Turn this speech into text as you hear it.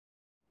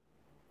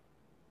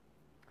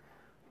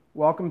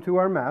Welcome to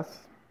our mess.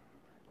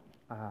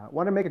 I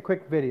want to make a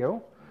quick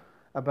video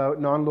about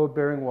non-load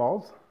bearing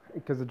walls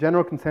because the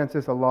general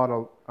consensus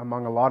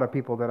among a lot of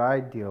people that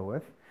I deal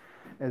with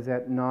is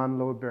that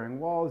non-load bearing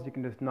walls, you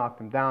can just knock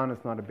them down,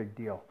 it's not a big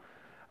deal.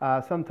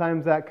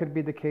 Sometimes that could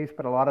be the case,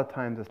 but a lot of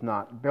times it's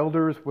not.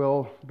 Builders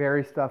will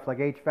bury stuff like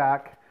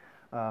HVAC,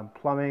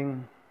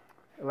 plumbing,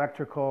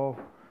 electrical,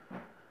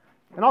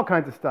 and all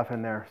kinds of stuff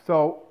in there.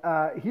 So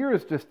here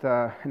is just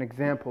an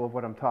example of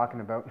what I'm talking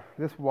about.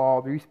 This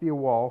wall, there used to be a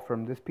wall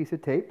from this piece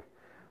of tape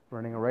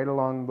running right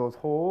along those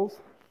holes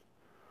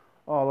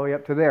all the way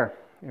up to there.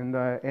 And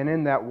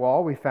in that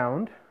wall we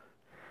found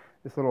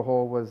this little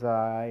hole was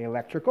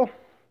electrical.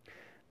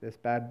 This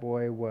bad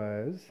boy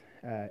was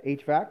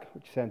HVAC,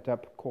 which sent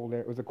up cold air.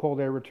 It was a cold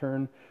air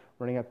return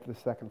running up to the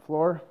second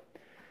floor.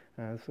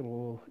 This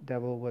little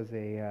devil was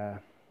a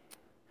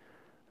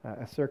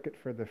circuit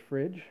for the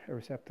fridge, a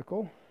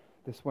receptacle.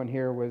 This one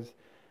here was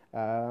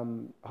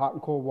hot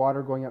and cold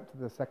water going up to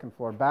the second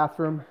floor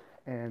bathroom.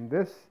 And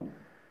this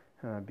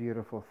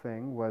beautiful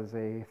thing was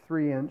a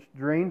 3-inch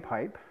drain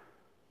pipe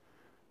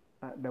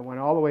that went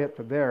all the way up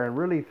to there and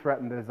really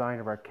threatened the design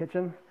of our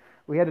kitchen.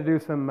 We had to do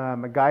some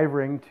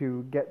MacGyvering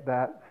to get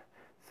that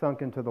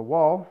sunk into the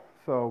wall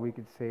so we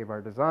could save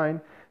our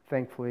design.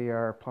 Thankfully,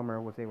 our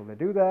plumber was able to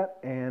do that,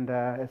 and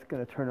it's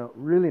going to turn out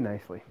really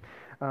nicely.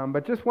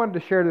 But just wanted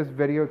to share this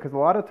video because a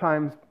lot of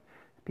times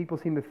people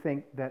seem to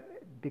think that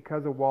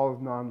because a wall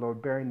is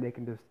non-load bearing, they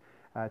can just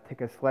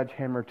take a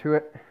sledgehammer to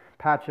it,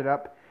 patch it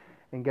up,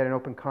 and get an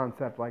open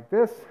concept like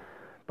this.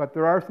 But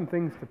there are some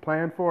things to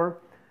plan for.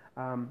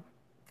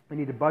 We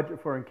need to budget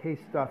for in case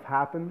stuff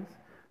happens.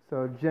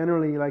 So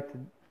generally, you like to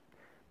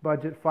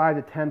budget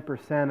 5 to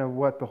 10% of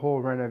what the whole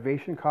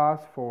renovation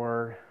costs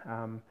for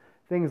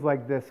things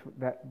like this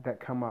that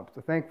come up.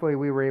 So thankfully,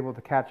 we were able to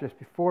catch this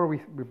before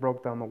we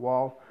broke down the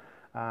wall.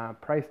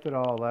 Priced it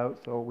all out,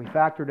 so we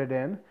factored it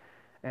in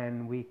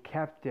and we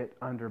kept it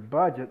under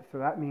budget, so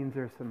that means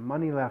there's some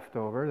money left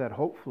over that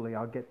hopefully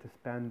I'll get to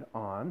spend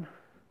on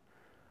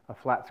a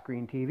flat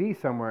screen TV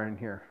somewhere in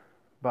here,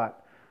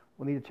 but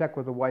we'll need to check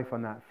with the wife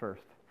on that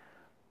first.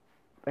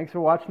 Thanks for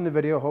watching the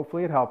video.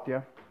 Hopefully it helped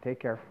you. Take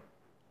care.